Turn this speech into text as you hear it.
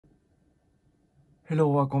Hello,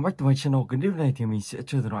 welcome back to my channel. Cái clip này thì mình sẽ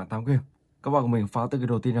chơi thể loại 8 game. Các bạn của mình phá từ cái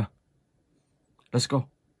đầu tiên nào. Let's go.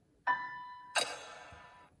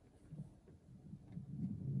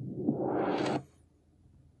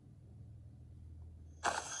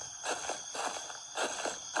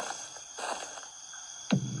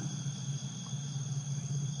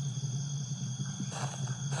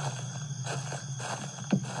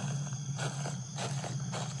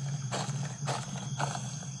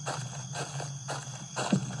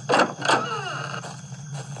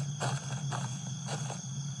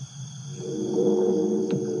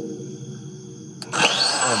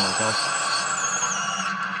 Oh my god.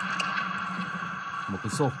 Một cái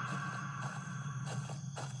xô.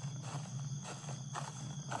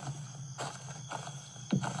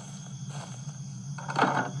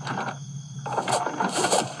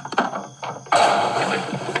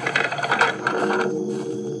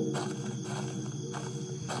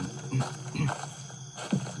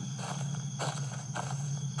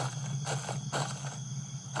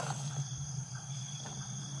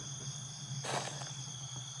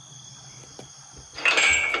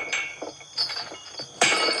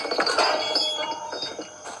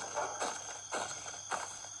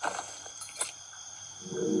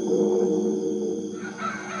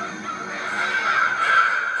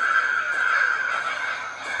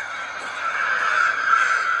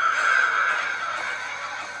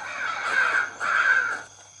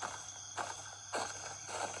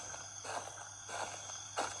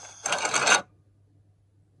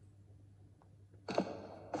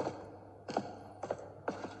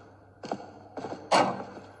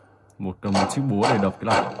 Cầm một chiếc búa để đập cái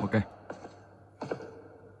này. Ok.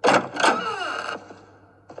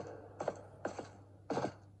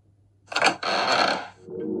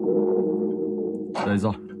 Đây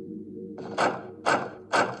rồi.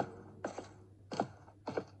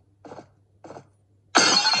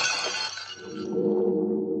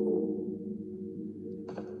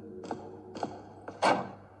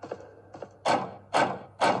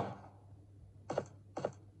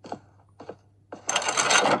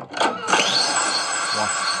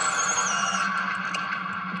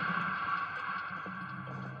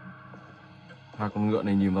 Hai con ngựa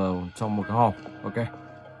này nhìn vào trong một cái hòm. Ok.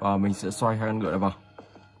 Và mình sẽ xoay hai con ngựa này vào.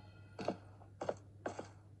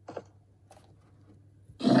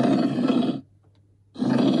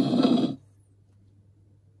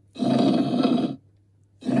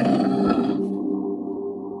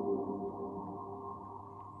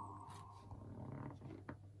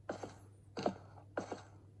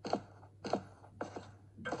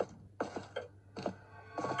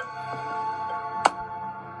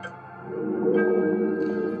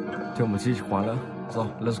 Thêm một chiếc chìa khóa nữa. Rồi,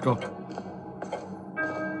 let's go.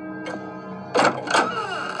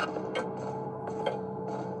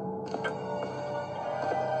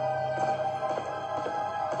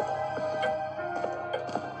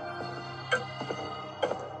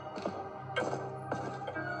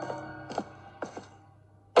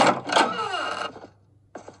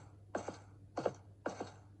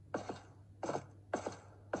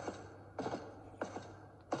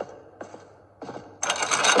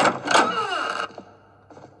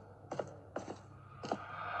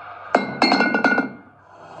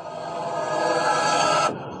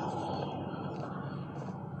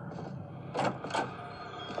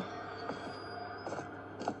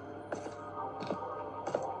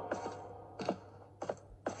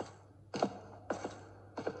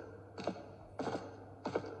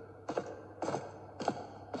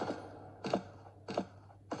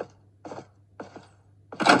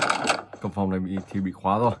 Căn phòng này bị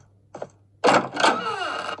khóa rồi.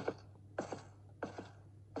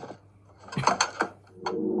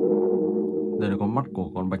 Đây là con mắt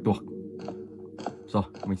của con bạch tuộc. Rồi,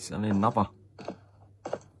 mình sẽ lên nắp vào.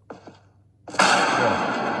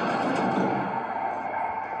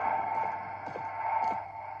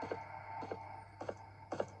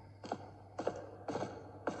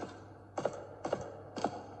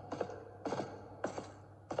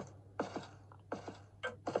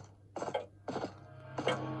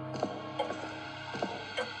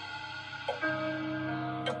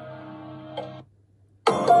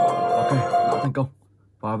 Đã thành công.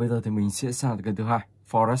 Và bây giờ thì mình sẽ sang cái thứ hai,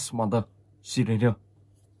 Forest Monster Sinister.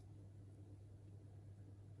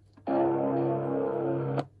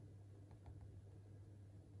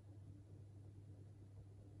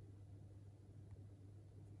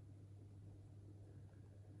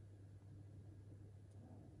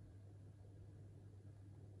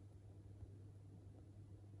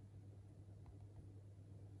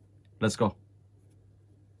 Let's go.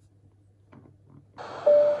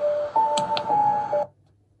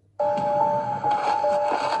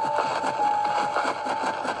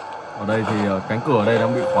 Ở đây thì cánh cửa ở đây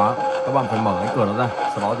đang bị khóa, các bạn phải mở cánh cửa đó ra,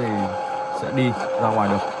 sau đó thì sẽ đi ra ngoài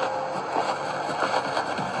được.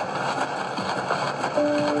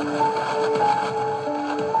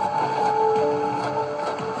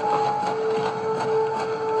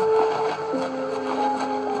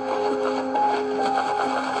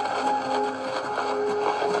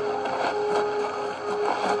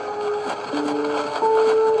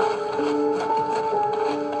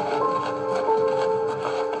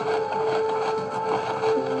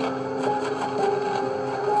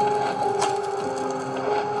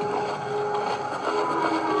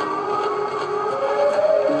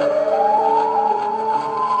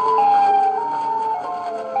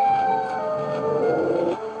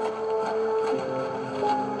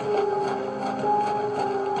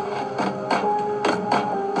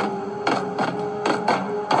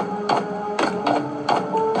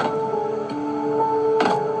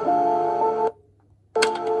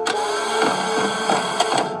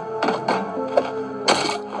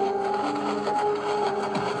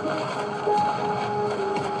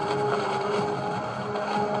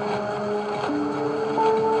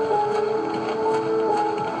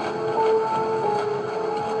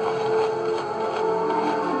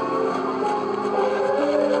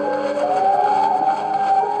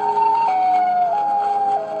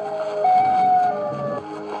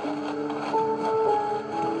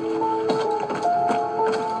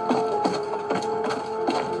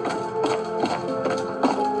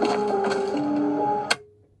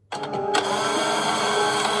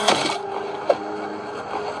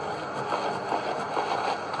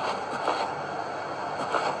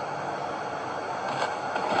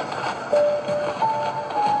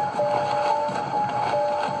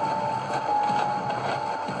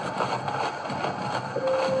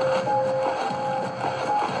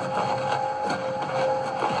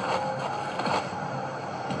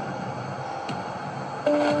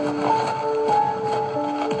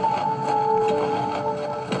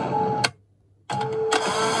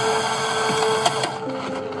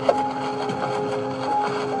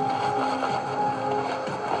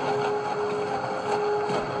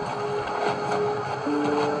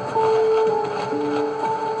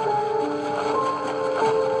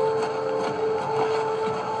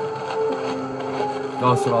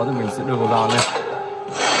 Rồi sau đó thì mình sẽ đưa con dao lên.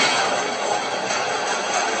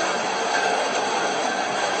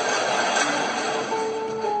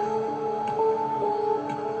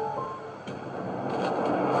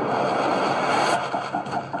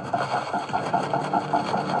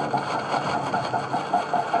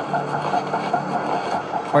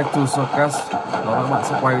 Back to circus, đó là các bạn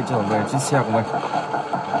sẽ quay trở về chiếc xe của mình.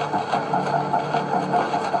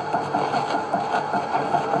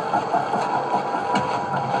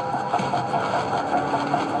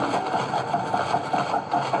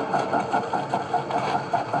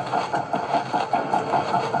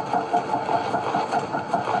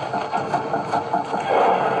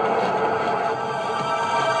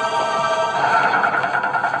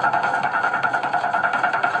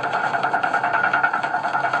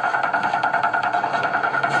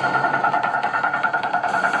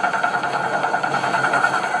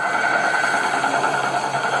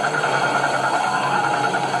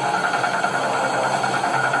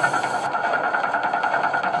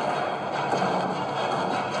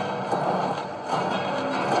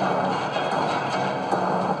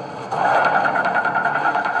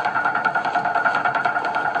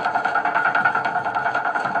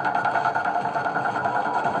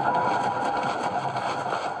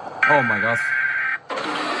 Oh my gosh.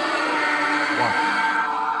 Wow.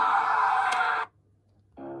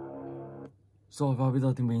 Rồi và bây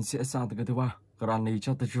giờ thì mình sẽ sang tới cái thứ ba, Granny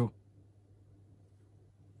Chapter 2.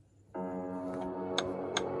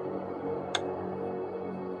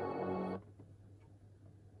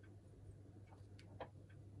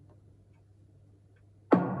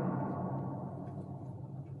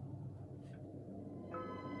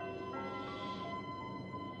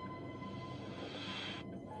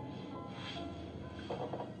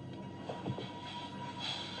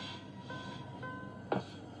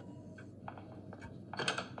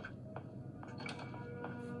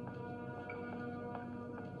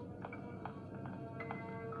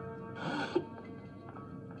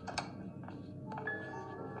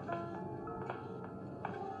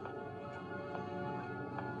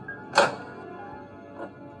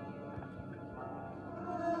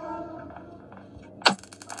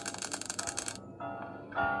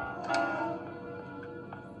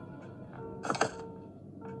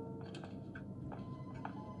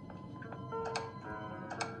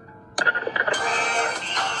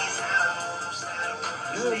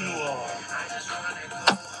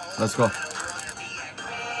 Let's go.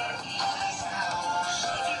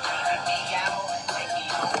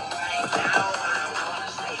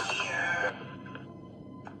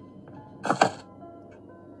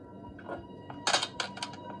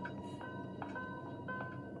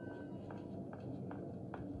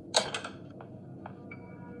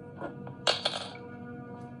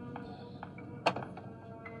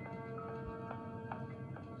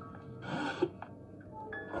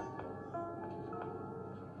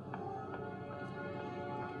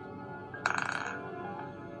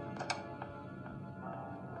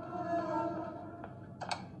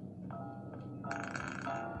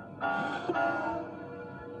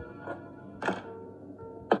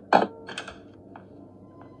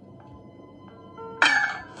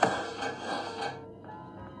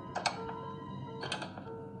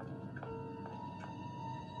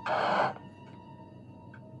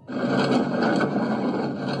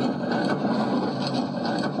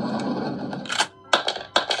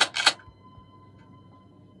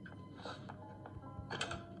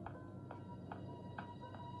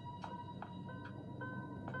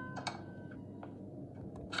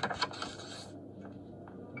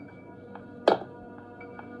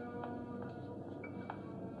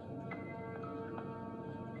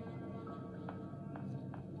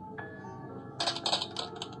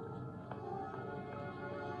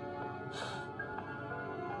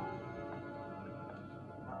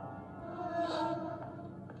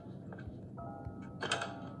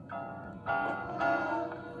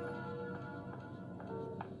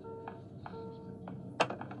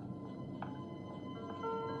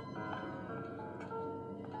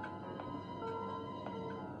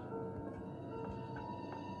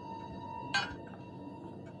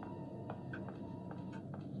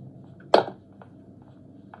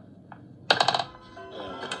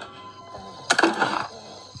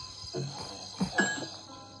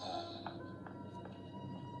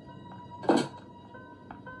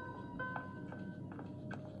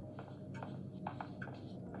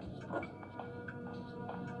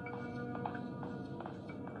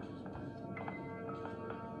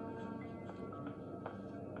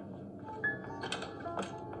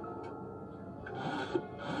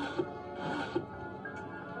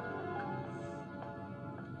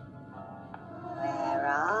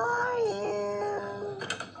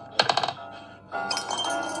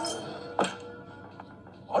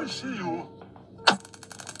 I see you.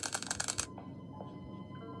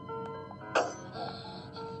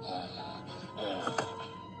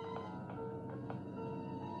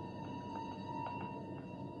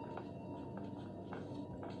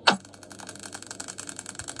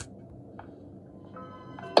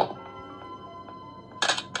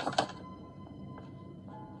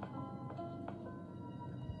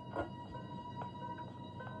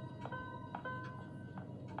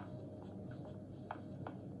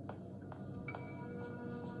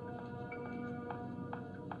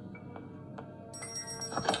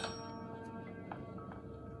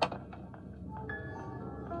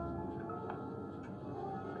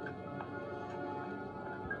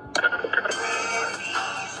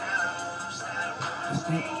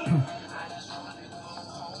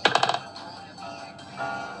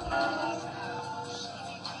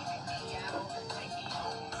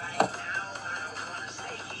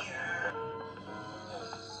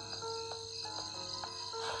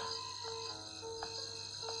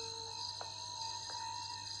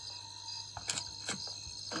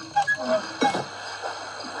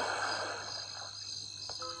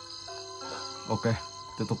 Ok,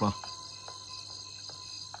 tiếp tục nào.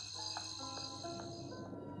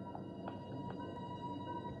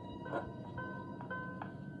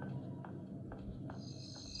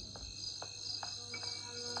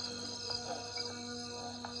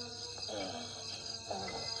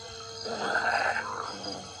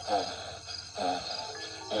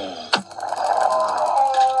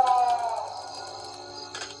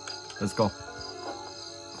 Let's go.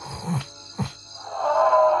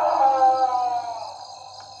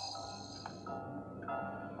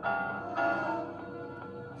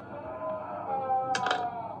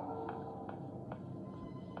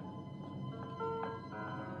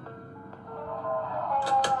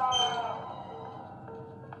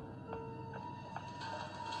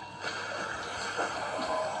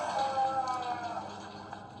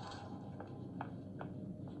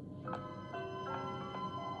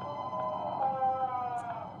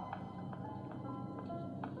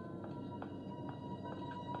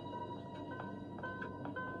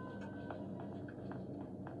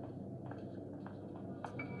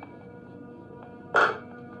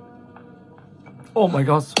 Oh my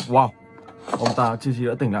god, wow. Ông ta chưa gì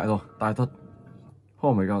đã tỉnh lại rồi, tài thật.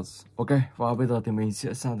 Oh my god. Ok, và bây giờ thì mình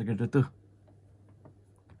sẽ sang tới cái thứ tư.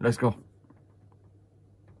 Let's go.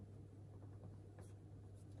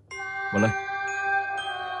 Vào đây.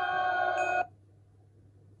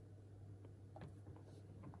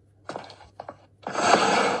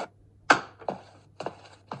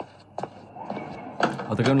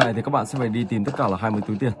 Ở tựa game này thì các bạn sẽ phải đi tìm tất cả là 20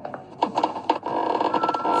 túi tiền.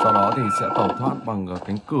 Sau đó thì sẽ tẩu thoát bằng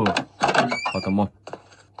cánh cửa ở tầng 1.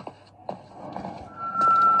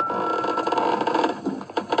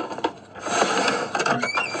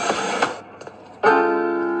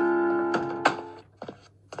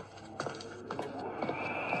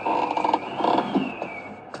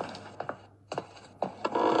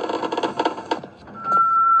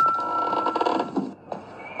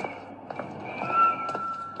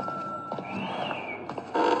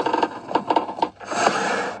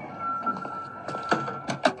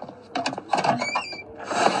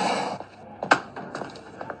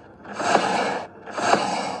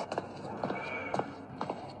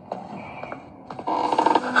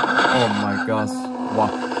 Oh my gosh. Wow.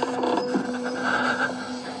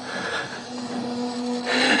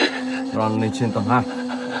 Run lên trên tầng 2.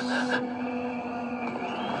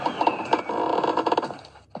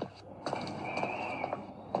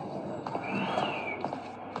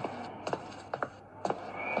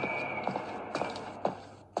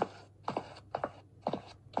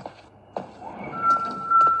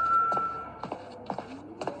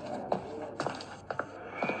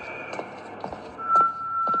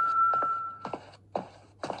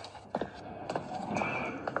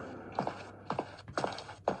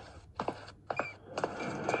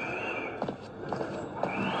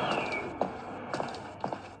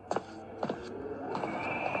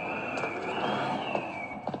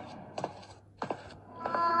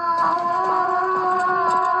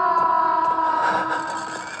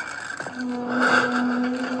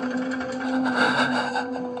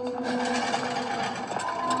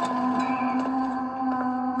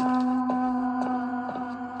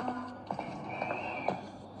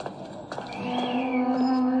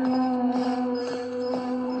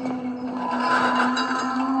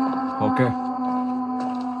 Ok.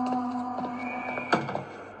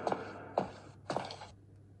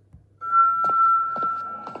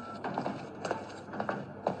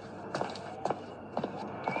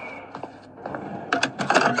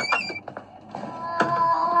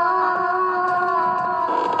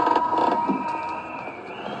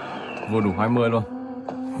 Vừa đủ 20 luôn.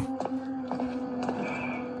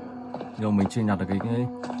 Nhưng mình chưa nhặt được cái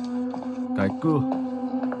cưa.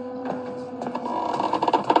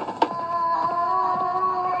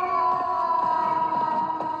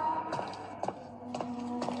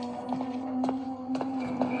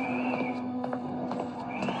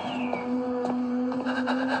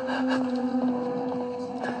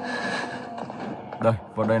 Đây,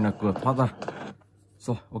 vào đây là cửa thoát ra.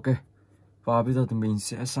 Rồi, ok. Và bây giờ thì mình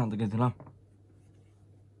sẽ sang tới cái thứ 5.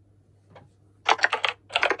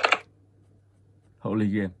 Holy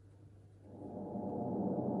game.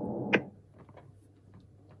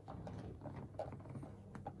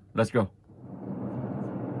 Let's go.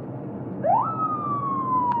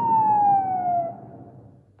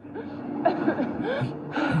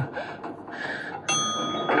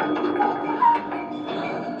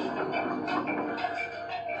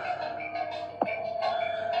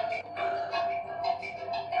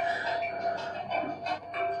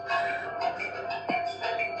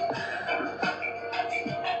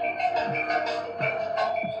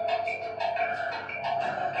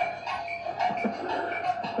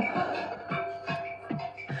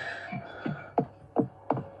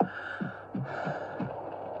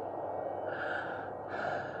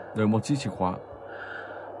 Rồi một chiếc chìa khóa.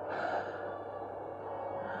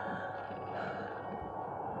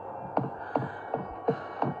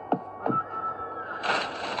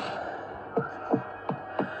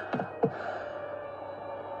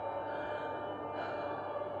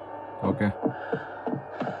 Ok.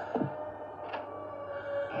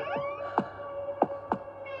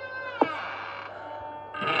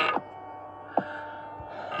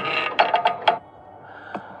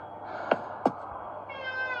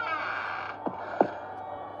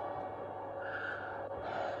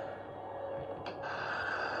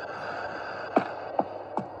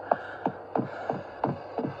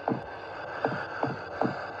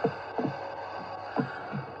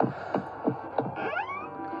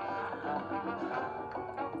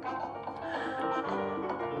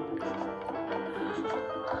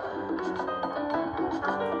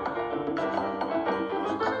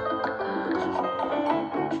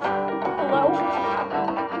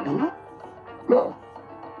 Hello?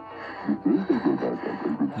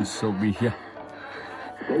 You shall be here.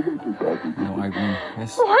 Now I win.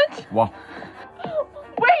 Yes. What? Wow.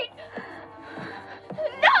 Wait!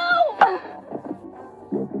 No!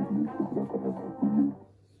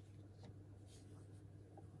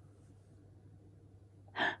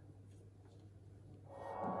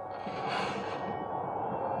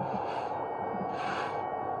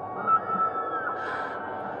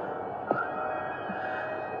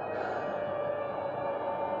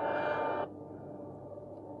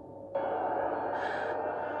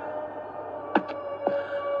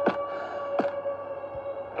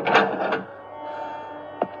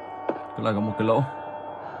 Lại có một cái lỗ.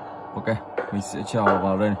 Ok, mình sẽ trèo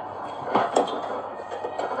vào đây này.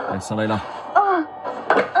 Đây, sang đây nào.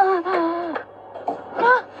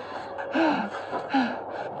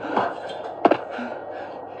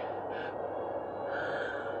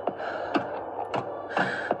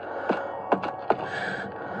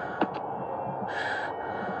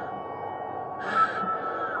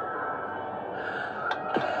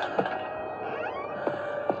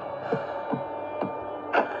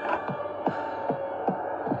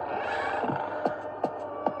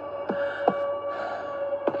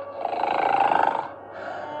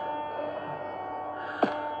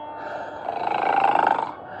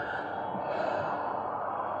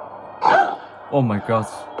 Oh my god.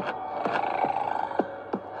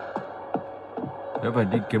 Nếu phải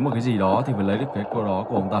đi kiếm một cái gì đó thì phải lấy được cái cô đó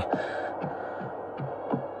của ông ta.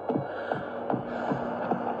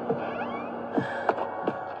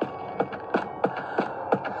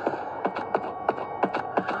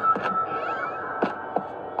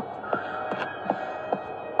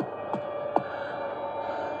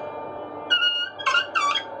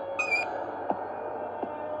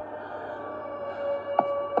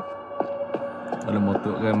 Đây là một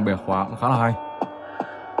tựa game bẻ khóa cũng khá là hay.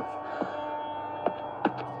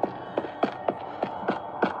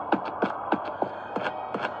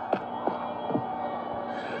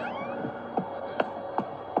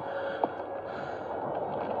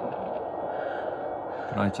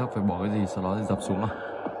 Cái này chắc phải bỏ cái gì sau đó thì dập xuống à?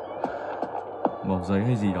 Bỏ giấy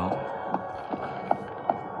hay gì đó.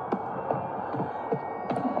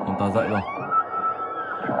 Ông ta dậy rồi.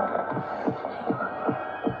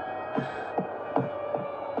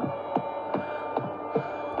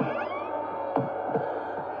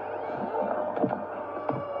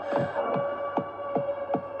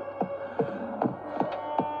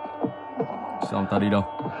 Sao ông ta đi đâu?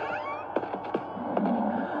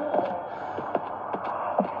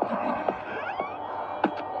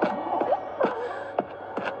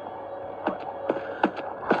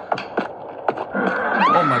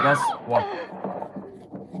 Oh my god. Wow.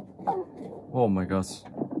 Oh my god.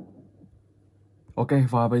 Ok,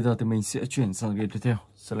 và bây giờ thì mình sẽ chuyển sang game tiếp theo,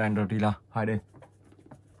 Slendrina 2D.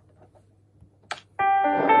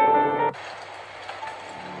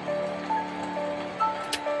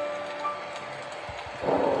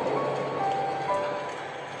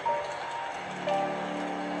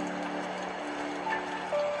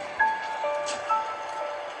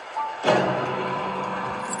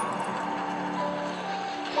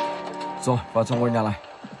 Rồi, vào trong ngôi nhà này.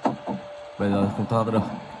 Bây giờ không thoát ra được.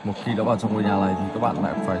 Một khi đã vào trong ngôi nhà này thì các bạn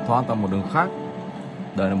lại phải thoát ra một đường khác.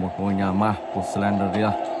 Đây là một ngôi nhà ma của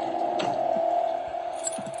Slendrina.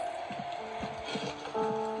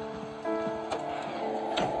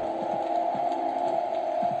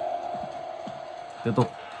 Tiếp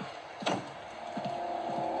tục.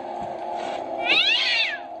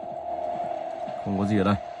 Không có gì ở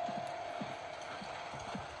đây.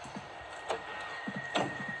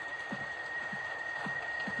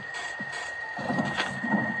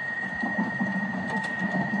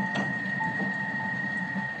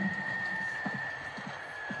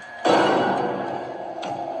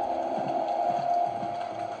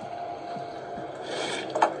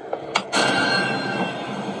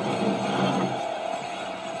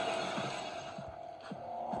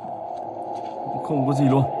 Không có gì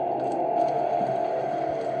luôn.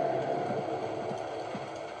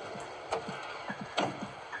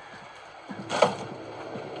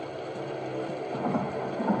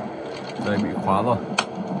 Đây bị khóa rồi.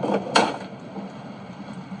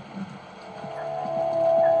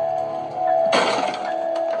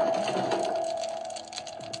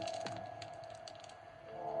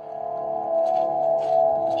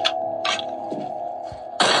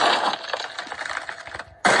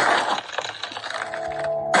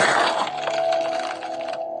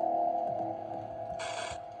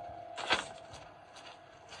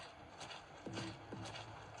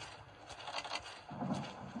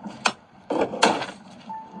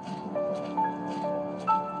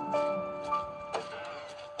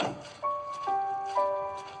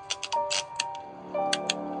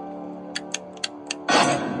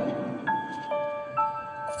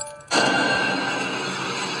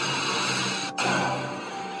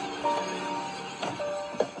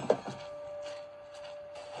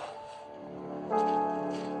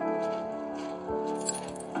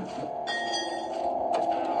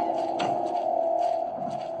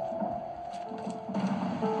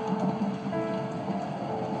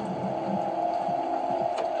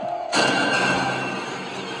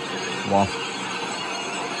 Wow.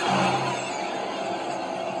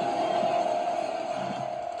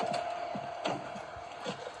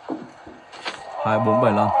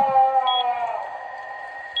 2475.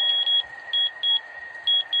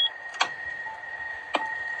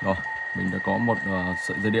 Rồi, mình đã có một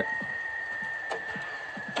sợi dây điện.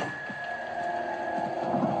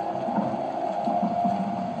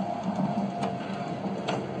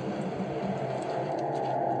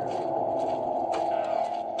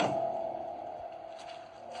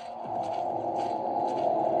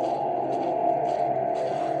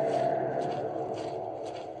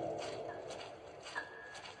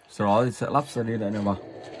 Sau đó thì sẽ lắp sợi dây điện này vào.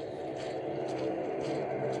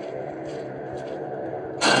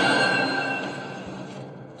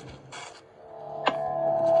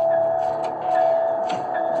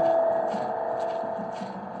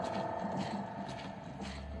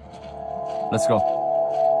 Let's go.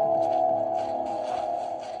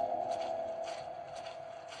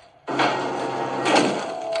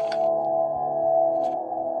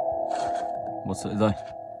 Một sợi dây.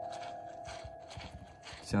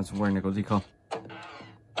 Xem xung quanh này có gì không.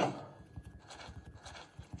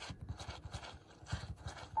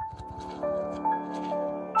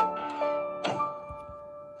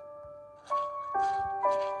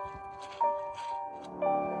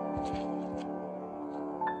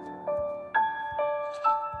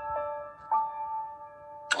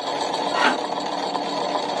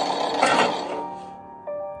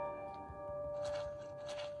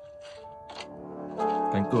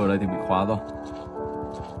 Cánh cửa ở đây thì bị khóa rồi.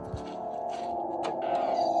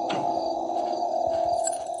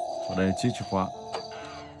 Ở đây là chiếc chìa khóa.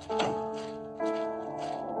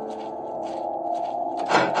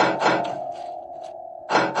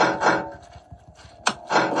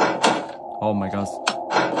 Oh my god.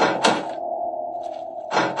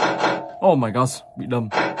 Oh my god, bị đâm.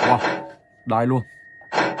 Wow, đái luôn.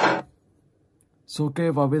 So,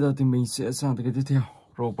 ok, và bây giờ thì mình sẽ sang tới cái tiếp theo,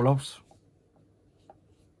 Roblox.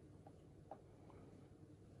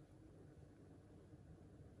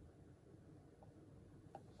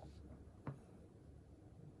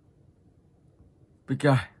 Piggy.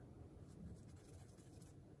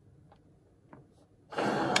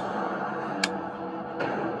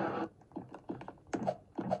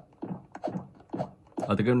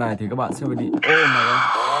 Ở tựa game này thì các bạn sẽ phải đi. Oh my god.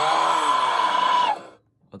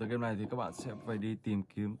 Ở tựa game này thì các bạn sẽ phải đi tìm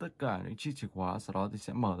kiếm tất cả những chiếc chìa khóa, sau đó thì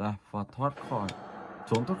sẽ mở ra và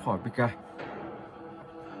trốn thoát khỏi Piggy.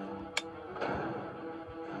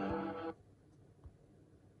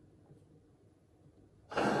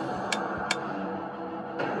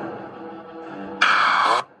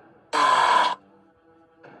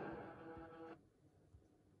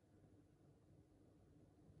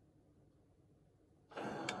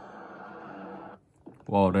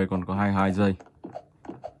 Wow, ở đây còn có 22 giây.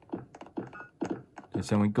 Để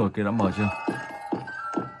xem cánh cửa kia đã mở chưa.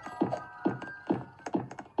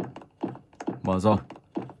 Mở rồi.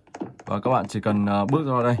 Và các bạn chỉ cần bước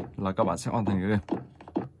ra đây là các bạn sẽ hoàn thành cái game.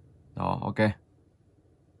 Đó, ok.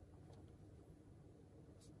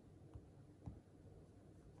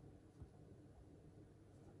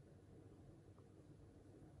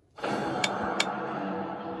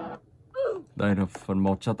 Đây là phần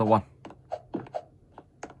 1 chapter 1.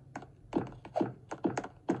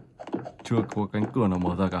 Chưa có cánh cửa nào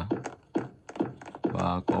mở ra cả.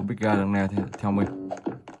 Và có Big Guy đang nè theo mình.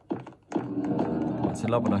 Bạn sẽ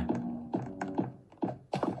lắp vào đây.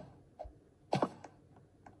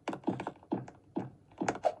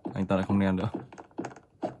 Anh ta lại không nè nữa.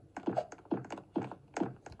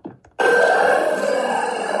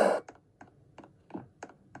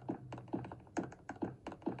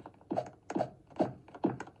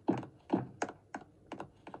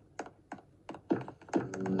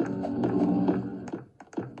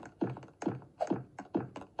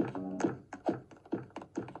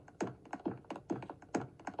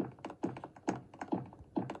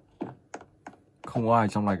 Không có ai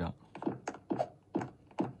trong này cả.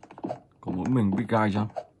 Có mỗi mình Big Guy chăng?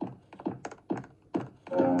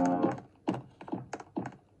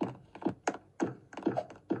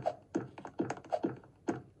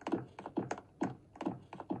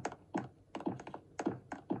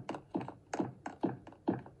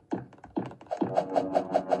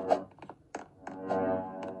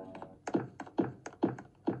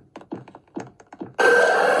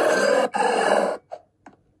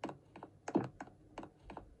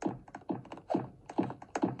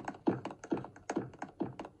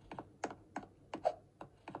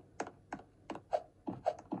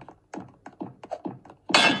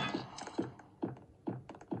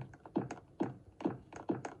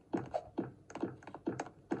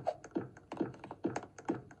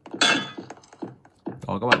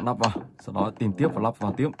 Sau đó các bạn lắp vào, sau đó tìm tiếp và lắp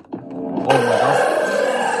vào tiếp. Oh my god,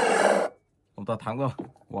 chúng ta thắng rồi.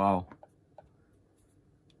 Wow.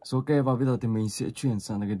 Ok, và bây giờ thì mình sẽ chuyển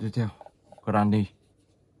sang cái tiếp theo, Granny.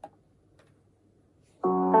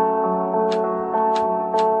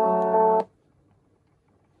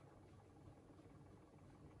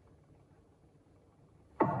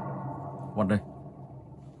 Vào đây.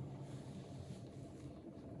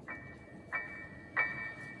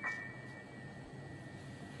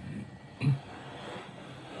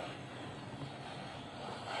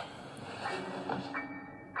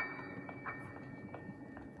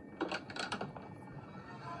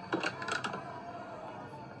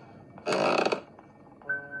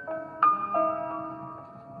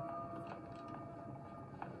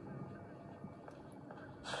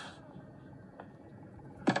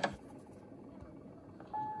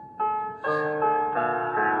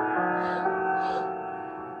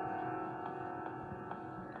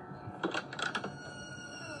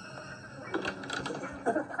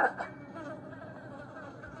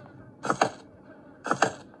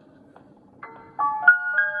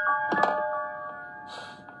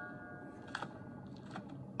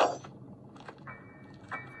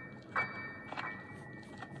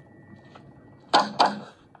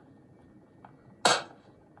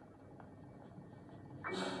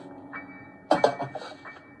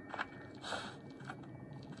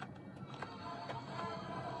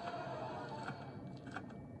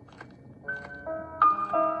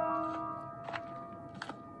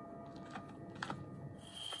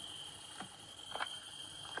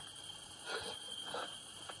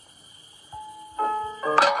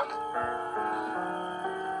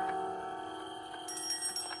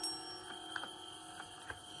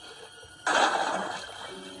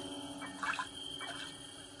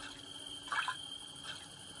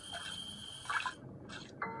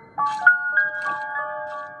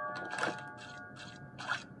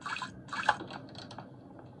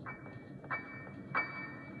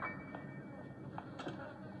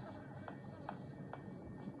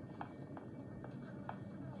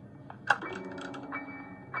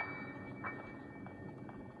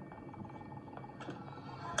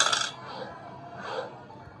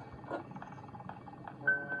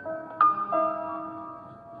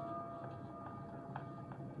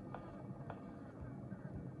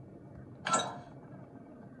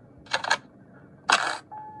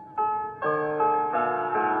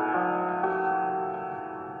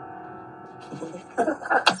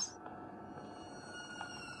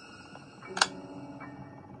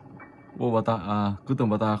 Ô, bà ta, cứ tưởng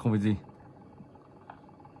bà ta không phải gì.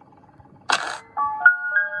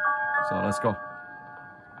 So, let's go.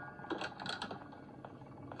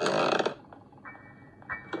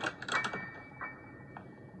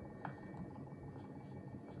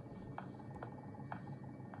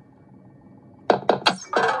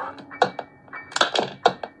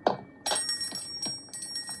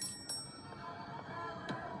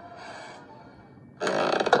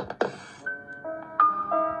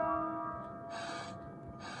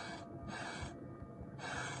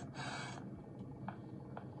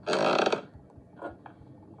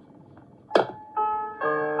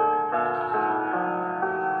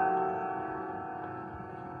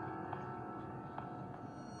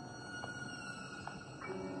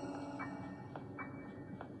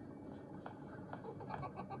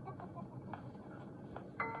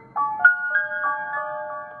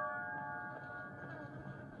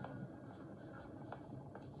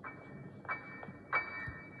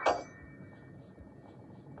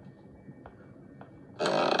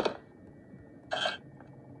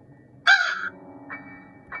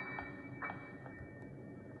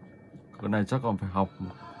 Cái này chắc còn phải học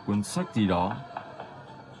một cuốn sách gì đó.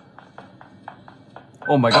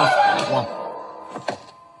 Oh my god. Wow.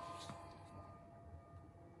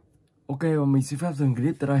 Ok, và mình xin phép dừng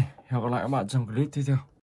clip tại đây. Hẹn gặp lại các bạn trong clip tiếp theo.